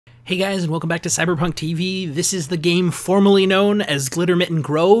Hey guys, and welcome back to Cyberpunk TV. This is the game formerly known as Glittermitten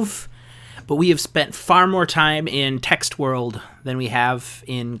Grove, but we have spent far more time in Text World than we have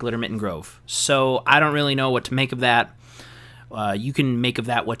in Glittermitten Grove. So I don't really know what to make of that. You can make of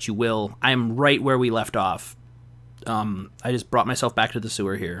that what you will. I am right where we left off. I just brought myself back to the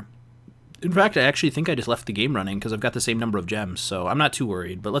sewer here. In fact, I actually think I just left the game running because I've got the same number of gems, so I'm not too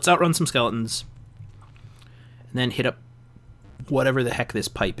worried. But let's outrun some skeletons and then hit up whatever the heck this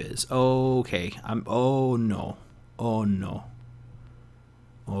pipe is. Okay. Oh no. Oh no.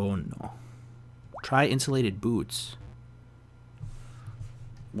 Oh no. Try insulated boots.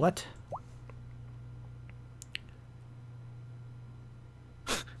 What?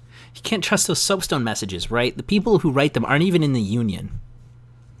 You can't trust those soapstone messages, right? The people who write them aren't even in the union.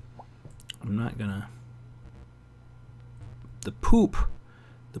 I'm not gonna... The poop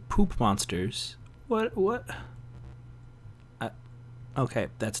monsters. What? Okay,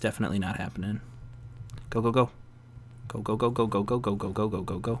 that's definitely not happening. Go. Go.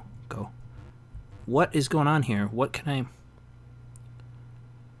 What is going on here? What can I...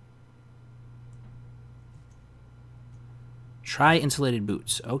 Try insulated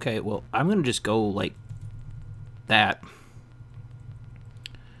boots. Okay, well, I'm going to just go like that.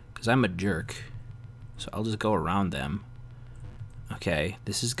 Because I'm a jerk. So I'll just go around them. Okay,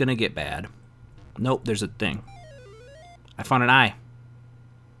 this is going to get bad. Nope, there's a thing. I found an eye.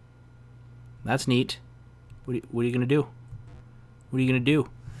 That's neat. What are you going to do? What are you going to do?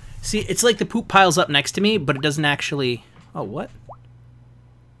 See, it's like the poop piles up next to me, but it doesn't actually... Oh, what?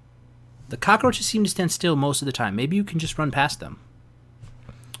 The cockroaches seem to stand still most of the time. Maybe you can just run past them.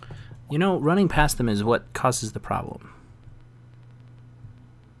 You know, running past them is what causes the problem.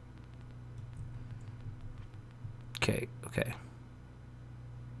 Okay.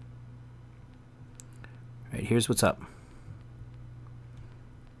 Alright, here's what's up.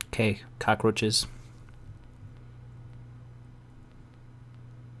 Okay, cockroaches.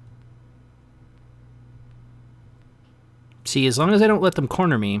 See, as long as I don't let them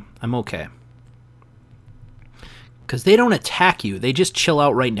corner me, I'm okay. Because they don't attack you. They just chill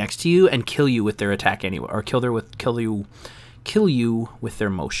out right next to you and kill you with their attack anyway. Or kill you with their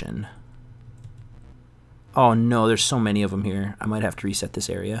motion. Oh no, there's so many of them here. I might have to reset this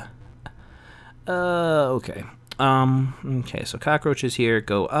area. Okay. Okay, so cockroaches here,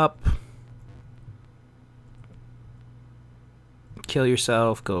 go up. Kill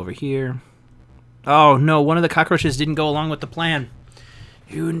yourself, go over here. Oh no, one of the cockroaches didn't go along with the plan.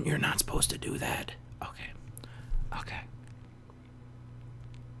 You're not supposed to do that. Okay.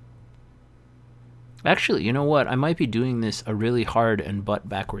 Actually, you know what? I might be doing this a really hard and butt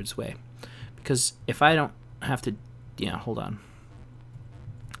backwards way. Because if I don't have to... Yeah, hold on.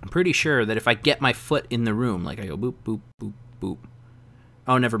 I'm pretty sure that if I get my foot in the room, like I go boop, boop, boop, boop.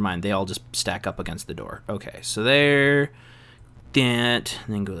 Oh, never mind. They all just stack up against the door. Okay, so there, that,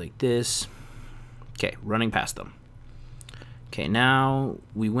 and then go like this. Okay, running past them. Okay, now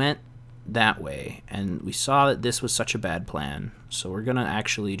we went that way, and we saw that this was such a bad plan. So we're going to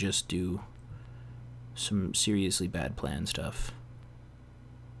actually just do some seriously bad plan stuff.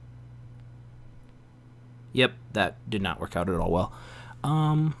 Yep, that did not work out at all well.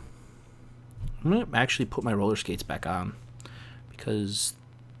 I'm going to actually put my roller skates back on because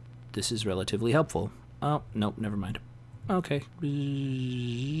this is relatively helpful. Oh, nope, never mind. Okay.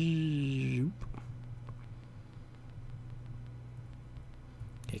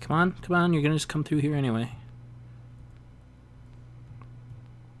 Okay, come on, you're going to just come through here anyway.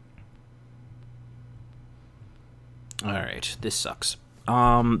 Alright, this sucks.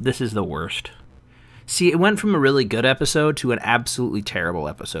 This is the worst. See, it went from a really good episode to an absolutely terrible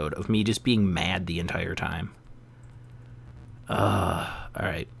episode of me just being mad the entire time.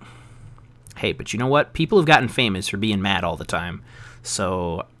 Alright. Hey, but you know what? People have gotten famous for being mad all the time.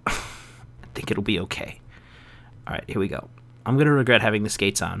 So, I think it'll be okay. Alright, here we go. I'm going to regret having the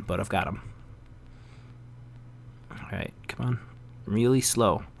skates on, but I've got them. Alright, come on. Really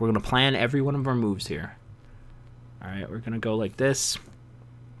slow. We're going to plan every one of our moves here. Alright, we're going to go like this.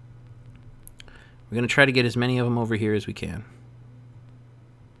 We're going to try to get as many of them over here as we can.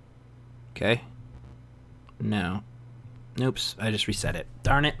 Okay. No. Oops, I just reset it.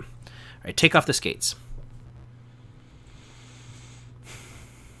 Darn it. All right, take off the skates.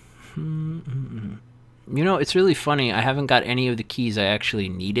 You know, it's really funny. I haven't got any of the keys I actually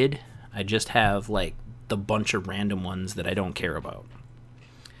needed. I just have, like, the bunch of random ones that I don't care about.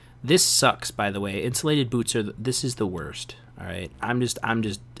 This sucks, by the way. Insulated boots are... This is the worst. All right. I'm just...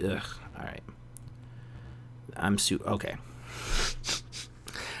 Ugh. All right. Okay.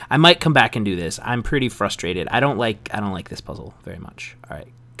 I might come back and do this. I'm pretty frustrated. I don't like this puzzle very much. All right.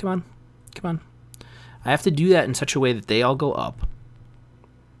 Come on. Come on. I have to do that in such a way that they all go up.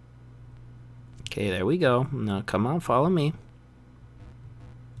 Okay, there we go. Now, come on, follow me.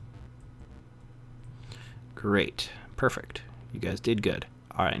 Great. Perfect. You guys did good.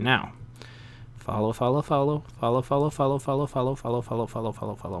 All right, now. Follow, follow, follow. Follow, follow, follow, follow, follow, follow, follow, follow,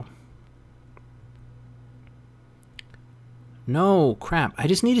 follow, follow. No, crap. I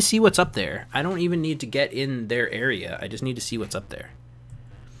just need to see what's up there. I don't even need to get in their area. I just need to see what's up there.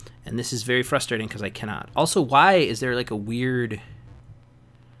 And this is very frustrating because I cannot. Also, why is there like a weird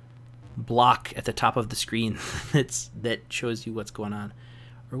block at the top of the screen that shows you what's going on?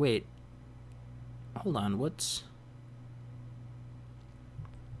 Or wait. Hold on, what's...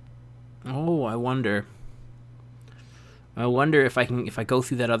 Oh, I wonder if I go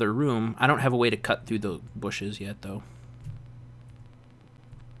through that other room. I don't have a way to cut through the bushes yet, though.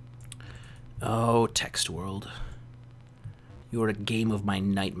 Oh, text world. You're a game of my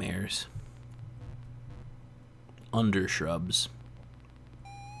nightmares. Undershrubs.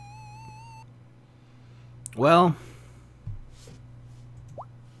 Well...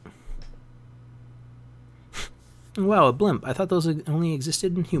 Wow, a blimp. I thought those only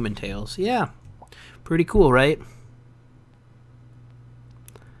existed in Human Tales. Yeah. Pretty cool, right?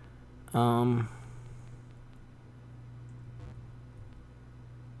 I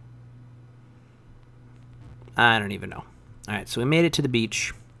don't even know. Alright, so we made it to the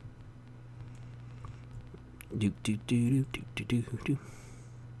beach. Do do do do do do do.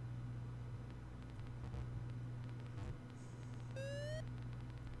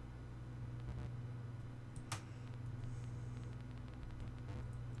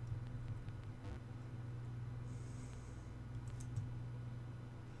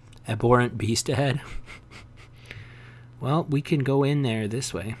 Abhorrent beast ahead. Well, we can go in there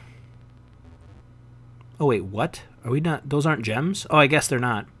this way. Oh wait, what? Are we not? Those aren't gems? Oh, I guess they're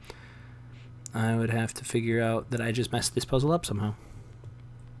not. I would have to figure out that I just messed this puzzle up somehow.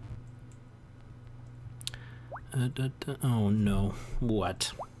 Oh no.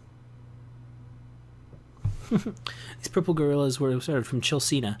 What? These purple gorillas were observed from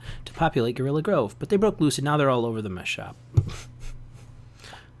Chilsina to populate Gorilla Grove, but they broke loose and now they're all over the mess shop.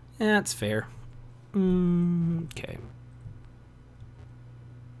 That's fair. Okay.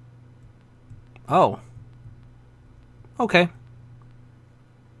 Oh. Okay.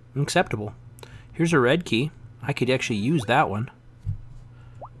 Acceptable. Here's a red key. I could actually use that one.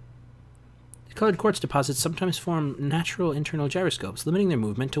 The colored quartz deposits sometimes form natural internal gyroscopes, limiting their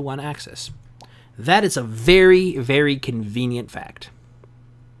movement to one axis. That is a very, very convenient fact.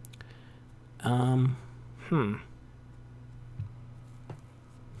 Trying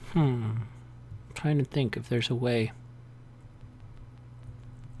to think if there's a way.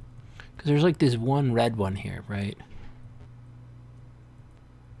 Because there's like this one red one here, right?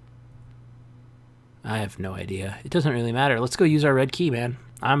 I have no idea. It doesn't really matter. Let's go use our red key, man.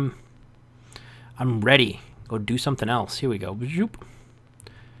 I'm ready. Go do something else. Here we go.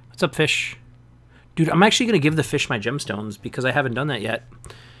 What's up, fish? Dude, I'm actually going to give the fish my gemstones because I haven't done that yet.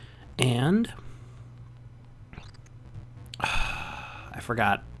 And... I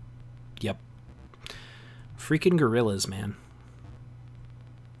forgot. Yep. Freaking gorillas, man.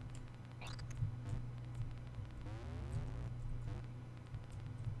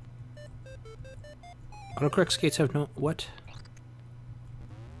 Autocorrect skates have no... What?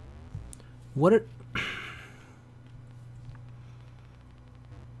 What are...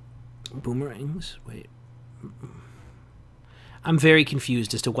 Boomerangs? Wait. I'm very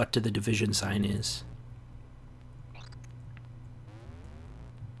confused as to what the division sign is.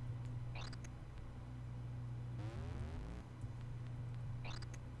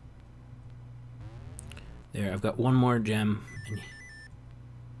 There, I've got one more gem.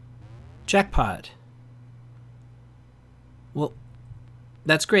 Jackpot! Well,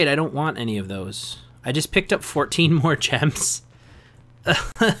 that's great. I don't want any of those. I just picked up 14 more gems.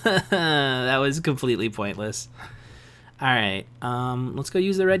 That was completely pointless. Alright, let's go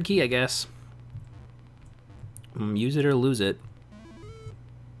use the red key, I guess. Use it or lose it.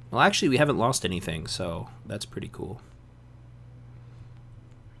 Well, actually, we haven't lost anything, so that's pretty cool.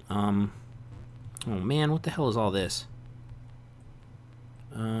 Oh man, what the hell is all this?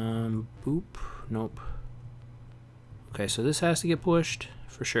 Boop. Nope. Okay, so this has to get pushed,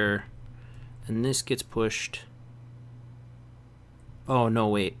 for sure. And this gets pushed. Oh, no,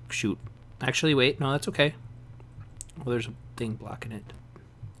 wait. Shoot. Actually, wait. No, that's okay. Well, there's a thing blocking it.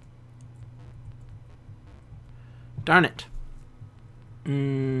 Darn it.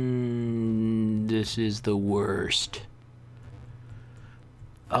 This is the worst.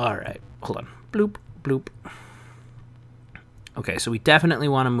 Alright, hold on. Bloop, bloop. Okay, so we definitely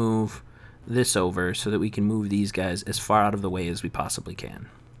want to move this over so that we can move these guys as far out of the way as we possibly can.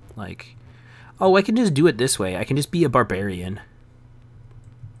 Like, oh, I can just do it this way. I can just be a barbarian.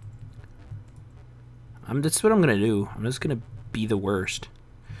 That's what I'm going to do. I'm just going to be the worst.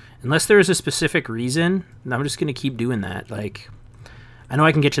 Unless there is a specific reason, I'm just going to keep doing that. Like, I know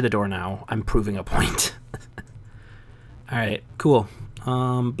I can get to the door now. I'm proving a point. Alright, cool.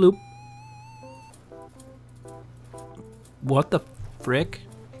 Bloop. What the frick?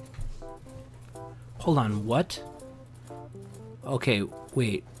 Hold on, what? Okay,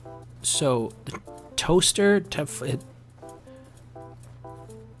 wait. So, the toaster...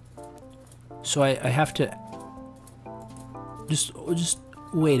 So I have to... Just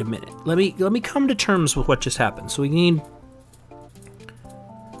wait a minute. Let me come to terms with what just happened. So we need...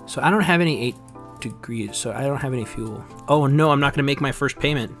 So I don't have any 8 degrees, so I don't have any fuel. Oh no, I'm not gonna make my first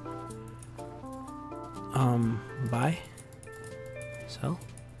payment. Buy? Sell?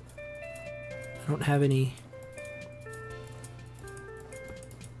 I don't have any...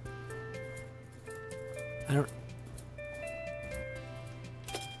 I don't...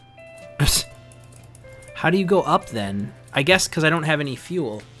 How do you go up then? I guess because I don't have any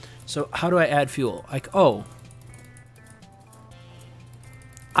fuel. So how do I add fuel? Like, oh.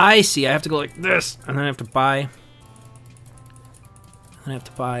 I see. I have to go like this. And then I have to buy. And then I have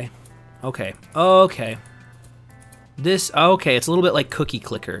to buy. Okay. Okay. This, okay. It's a little bit like Cookie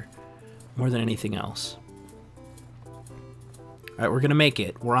Clicker. More than anything else. Alright, we're going to make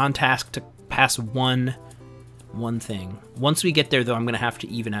it. We're on task to pass one thing. Once we get there, though, I'm going to have to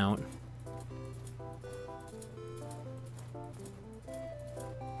even out.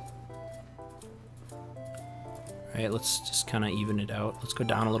 Alright, let's just kind of even it out. Let's go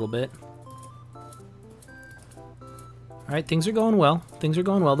down a little bit. Alright, things are going well. Things are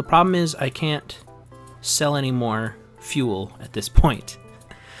going well. The problem is I can't sell any more fuel at this point.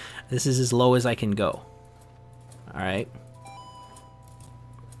 This is as low as I can go. Alright.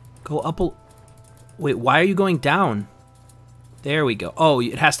 Go up a... Wait, why are you going down? There we go. Oh,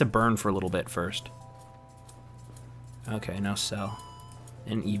 it has to burn for a little bit first. Okay, now sell.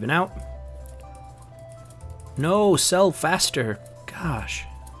 And even out. No, sell faster. Gosh.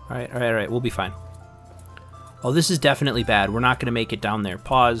 Alright, alright, alright. We'll be fine. Oh, this is definitely bad. We're not going to make it down there.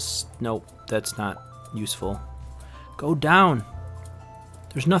 Pause. Nope, that's not useful. Go down.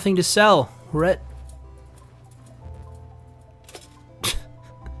 There's nothing to sell. We're at...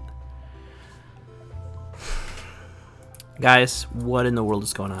 Guys, what in the world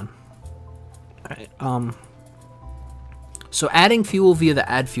is going on? Alright, so adding fuel via the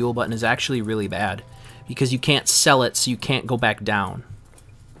add fuel button is actually really bad. Because you can't sell it, so you can't go back down.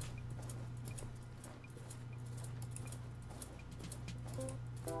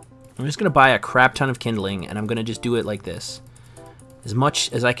 I'm just going to buy a crap ton of kindling, and I'm going to just do it like this. As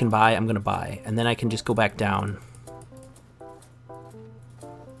much as I can buy, I'm going to buy. And then I can just go back down.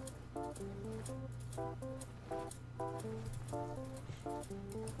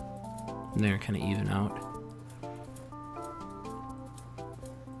 And there, kind of even out.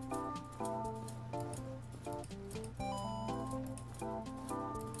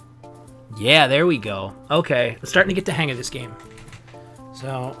 Yeah, there we go. Okay, I'm starting to get the hang of this game.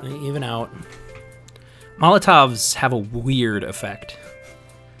 So, even out. Molotovs have a weird effect.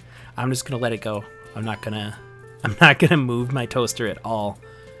 I'm just gonna let it go. I'm not gonna move my toaster at all.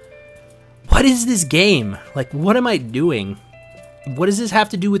 What is this game? Like, what am I doing? What does this have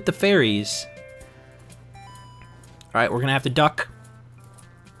to do with the fairies? Alright, we're gonna have to duck.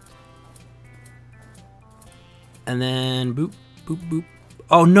 And then boop, boop, boop.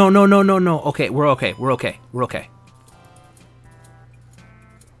 Oh, no, no, no, no, no. Okay, we're okay. We're okay. We're okay.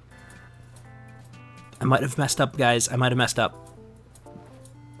 I might have messed up, guys. I might have messed up.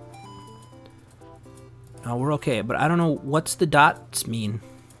 No, we're okay. But I don't know. What's the dots mean?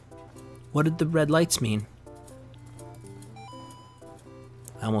 What did the red lights mean?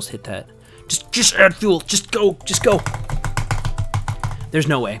 I almost hit that. Just add fuel. Just go. Just go. There's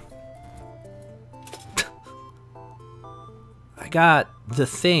no way. I got the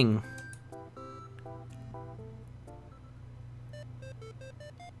thing.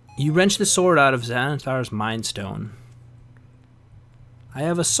 You wrench the sword out of Xanathar's Mind Stone. I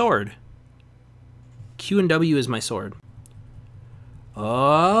have a sword. Q and W is my sword. Oh,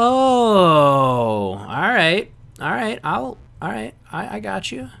 alright. Alright, alright, I got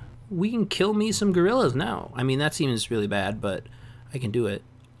you. We can kill me some gorillas now. I mean, that seems really bad, but I can do it.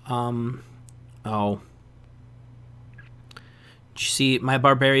 Oh. You see, my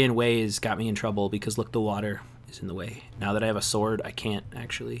barbarian ways got me in trouble because look, the water is in the way. Now that I have a sword, I can't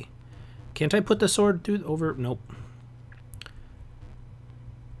actually... Can't I put the sword through over? Nope.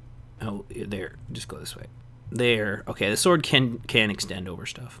 No, there. Just go this way. There. Okay, the sword can extend over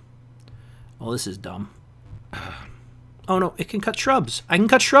stuff. Oh, this is dumb. Oh no, it can cut shrubs. I can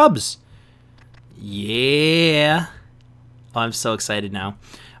cut shrubs. Yeah. Oh, I'm so excited now.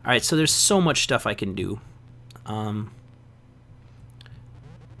 All right, so there's so much stuff I can do.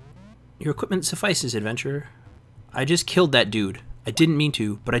 Your equipment suffices, adventurer. I just killed that dude. I didn't mean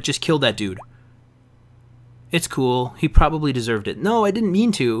to, but I just killed that dude. It's cool. He probably deserved it. No, I didn't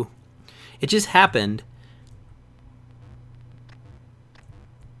mean to. It just happened.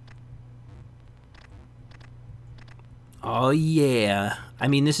 Oh, yeah. I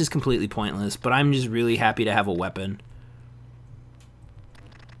mean, this is completely pointless, but I'm just really happy to have a weapon.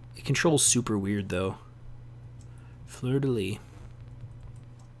 It controls super weird, though. Fleur-de-lis.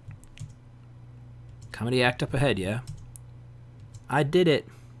 Comedy act up ahead, yeah? I did it.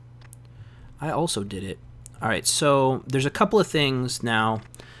 I also did it. Alright, so there's a couple of things now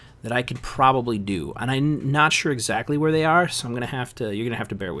that I could probably do, and I'm not sure exactly where they are, so you're gonna have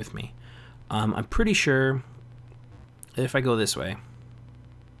to bear with me. I'm pretty sure that if I go this way.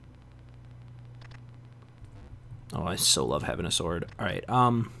 Oh, I so love having a sword. Alright,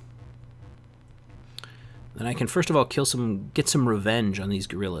 then I can first of all get some revenge on these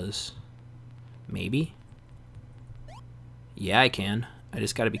gorillas. Maybe? Yeah, I can. I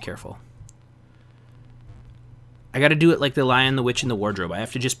just gotta be careful. I gotta do it like the Lion, the Witch, and the Wardrobe. I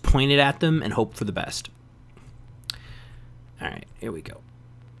have to just point it at them and hope for the best. Alright, here we go.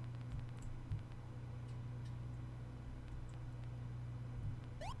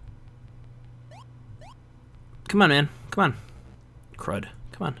 Come on, man. Come on. Crud.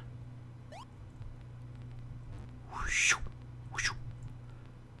 Come on.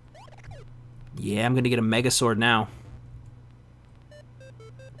 Yeah, I'm gonna get a Mega Sword now.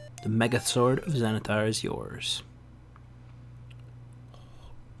 The Mega Sword of Xanathar is yours.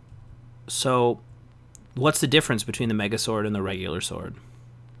 So, what's the difference between the Mega Sword and the regular sword?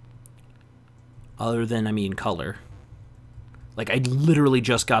 Other than, I mean, color. Like, I literally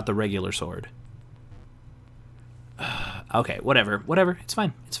just got the regular sword. Okay, whatever. Whatever. It's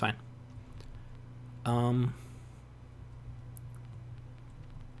fine. It's fine.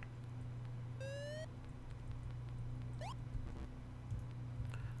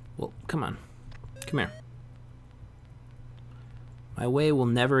 Well, come on. Come here. My way will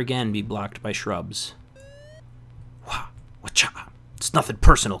never again be blocked by shrubs. It's nothing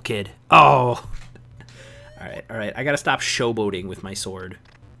personal, kid. Oh! Alright, alright. I gotta stop showboating with my sword.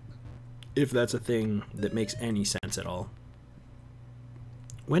 If that's a thing that makes any sense at all.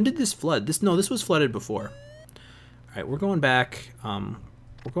 When did this flood? No, this was flooded before. Alright, we're going back.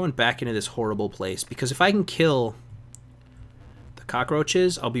 We're going back into this horrible place. Because if I can kill the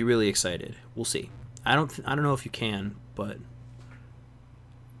cockroaches, I'll be really excited. We'll see. I don't know if you can, but...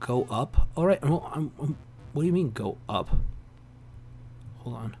 Go up? Alright, what do you mean go up?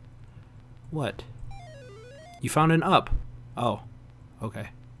 Hold on. What? You found an up. Oh, okay.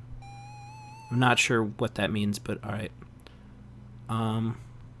 I'm not sure what that means, but alright. Can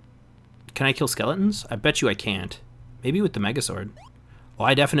I kill skeletons? I bet you I can't. Maybe with the Mega Sword. Oh,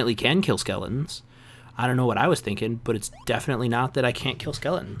 I definitely can kill skeletons. I don't know what I was thinking, but it's definitely not that I can't kill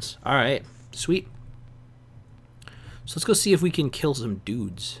skeletons. Alright, sweet. So let's go see if we can kill some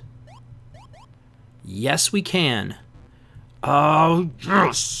dudes. Yes, we can. Oh,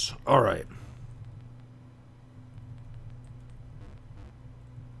 yes! Alright.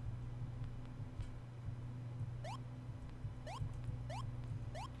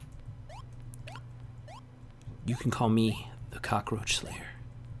 You can call me the Cockroach Slayer.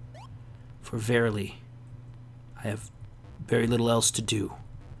 For verily, I have very little else to do.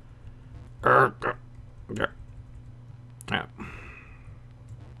 Yeah.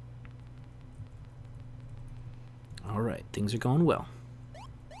 Alright, things are going well.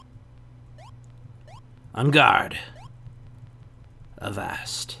 On guard.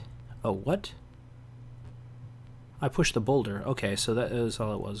 Avast. Oh, what? I pushed the boulder. Okay, so that is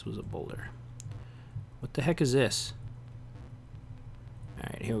all it was a boulder. What the heck is this?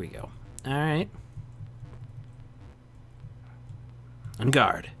 Alright, here we go. Alright. On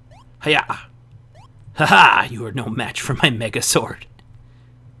guard. Hiya! Haha! You are no match for my Mega Sword.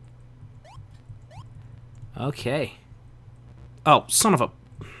 Okay. Oh, son of a...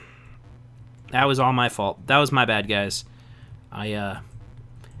 That was all my fault. That was my bad, guys. I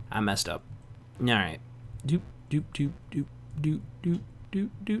messed up. Alright. Doop, doop, doop, doop, doop, doop, doop,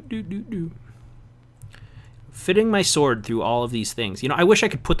 doop, doop, doop, doop. Fitting my sword through all of these things. You know, I wish I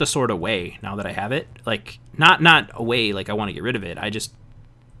could put the sword away now that I have it. Like, not away like I want to get rid of it. I just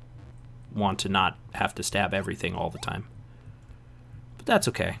want to not have to stab everything all the time. But that's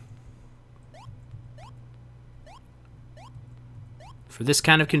okay. For this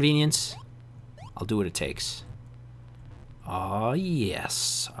kind of convenience, I'll do what it takes. Oh,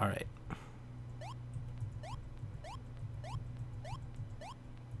 yes. All right.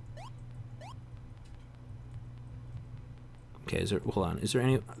 Okay, is there, hold on. Is there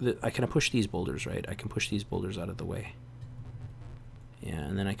any, can I push these boulders, right? I can push these boulders out of the way. Yeah,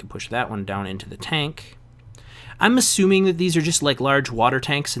 and then I can push that one down into the tank. I'm assuming that these are just like large water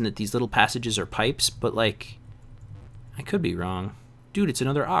tanks and that these little passages are pipes, but like, I could be wrong. Dude, it's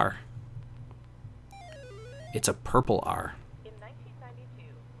another R. It's a purple R. In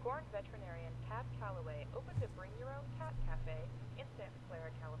 1992, Corn veterinarian Cat Calloway opened a Bring Your Own Cat Cafe in Santa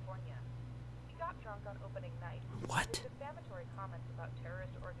Clara, California. He got drunk on opening night. What? With defamatory comments about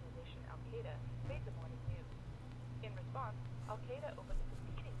terrorist organization Al-Qaeda made the morning news. In response, Al-Qaeda opened a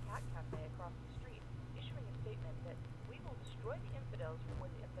competing cat cafe across the street, issuing a statement that we will destroy the infidels from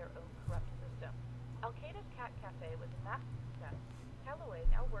within their own corrupt system. Al-Qaeda's cat cafe was a massive success. Calloway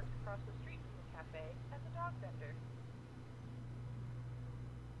now works across the street from the cafe as a dog vendor.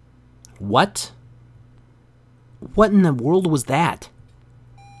 What? What in the world was that?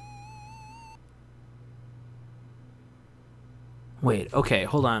 Wait, okay,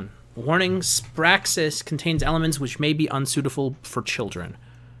 hold on. Warning, Spraxis contains elements which may be unsuitable for children.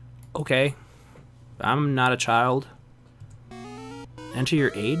 Okay. I'm not a child. Enter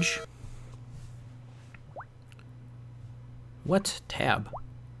your age? What? Tab.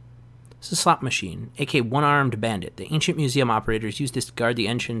 This is a slot machine, aka one-armed bandit. The ancient museum operators use this to guard the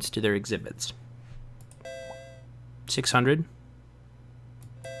entrance to their exhibits. 600.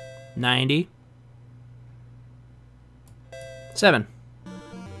 90. 7.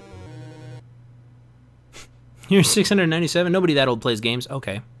 You're 697. Nobody that old plays games.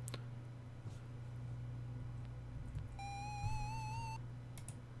 Okay.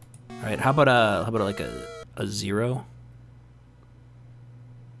 All right. How about like a 0?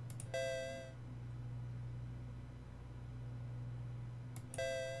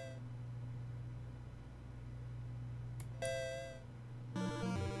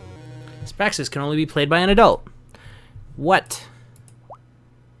 Spraxis can only be played by an adult. What?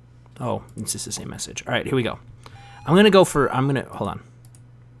 Oh, it's just the same message. All right, here we go. I'm gonna go for. Hold on.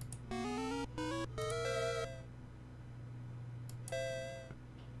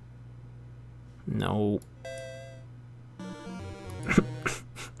 No.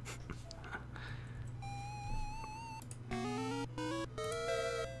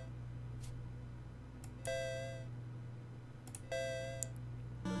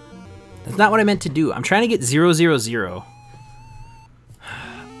 That's not what I meant to do. I'm trying to get 0, 0, 0.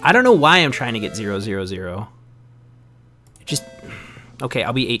 I don't know why I'm trying to get 0, 0, 0. Just, okay,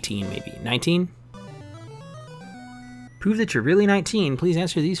 I'll be 18 maybe. 19? Prove that you're really 19. Please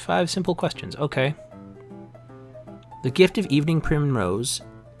answer these 5 simple questions. Okay. The gift of evening primrose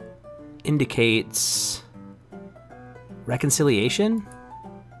indicates reconciliation?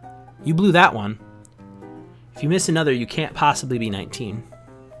 You blew that one. If you miss another, you can't possibly be 19.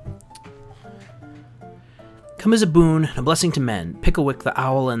 Come as a boon, a blessing to men. Picklewick the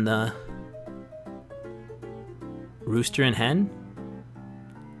owl and the rooster and hen?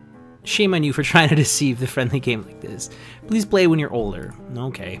 Shame on you for trying to deceive the friendly game like this. Please play when you're older.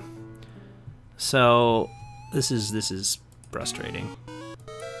 Okay. So this is frustrating.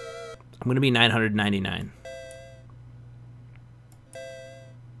 I'm gonna be 999.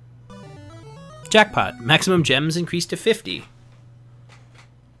 Jackpot. Maximum gems increased to 50.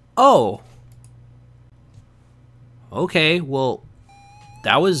 Oh. Okay, well,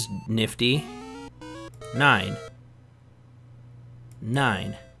 that was nifty. 9.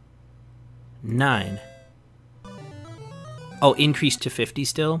 9. 9. Oh, increased to 50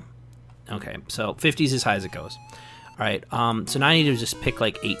 still? Okay, so 50 is as high as it goes. Alright, so now I need to just pick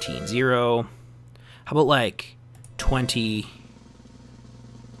like 18. 0. How about like 20?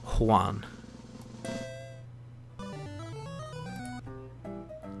 Juan.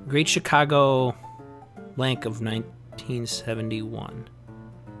 Great Chicago blank of 1971.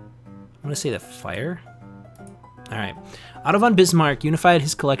 I'm going to say the fire. Alright. Otto von Bismarck unified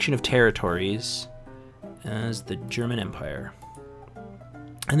his collection of territories as the German Empire.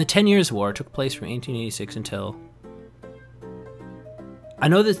 And the 10 Years' War took place from 1886 until... I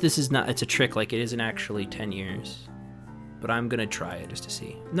know that this is not... It's a trick, like it isn't actually 10 years. But I'm going to try it just to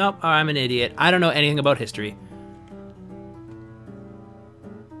see. Nope, I'm an idiot. I don't know anything about history.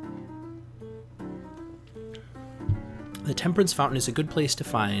 The Temperance Fountain is a good place to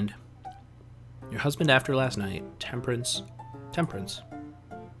find your husband after last night. Temperance. Temperance.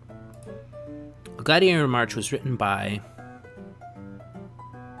 A Gladiator March was written by...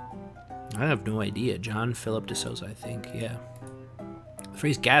 I have no idea. John Philip de Sousa, I think. Yeah. The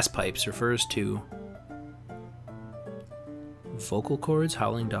phrase gas pipes refers to vocal cords,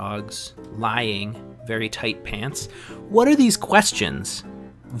 howling dogs, lying, very tight pants. What are these questions?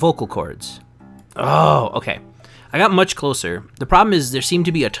 Vocal cords. Oh, okay. I got much closer. The problem is there seem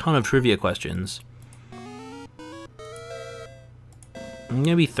to be a ton of trivia questions. I'm going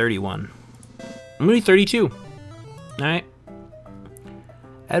to be 31. I'm going to be 32. All right.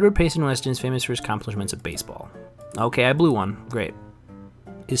 Edward Payson Weston is famous for his accomplishments at baseball. Okay, I blew one. Great.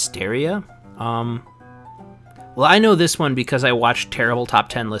 Hysteria? Well, I know this one because I watched terrible top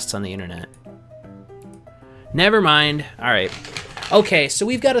 10 lists on the internet. Never mind. All right. Okay, so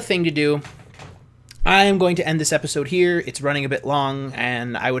we've got a thing to do. I am going to end this episode here. It's running a bit long,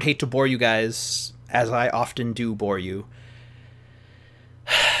 and I would hate to bore you guys, as I often do bore you.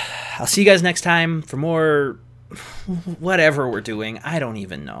 I'll see you guys next time for more whatever we're doing. I don't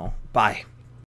even know. Bye.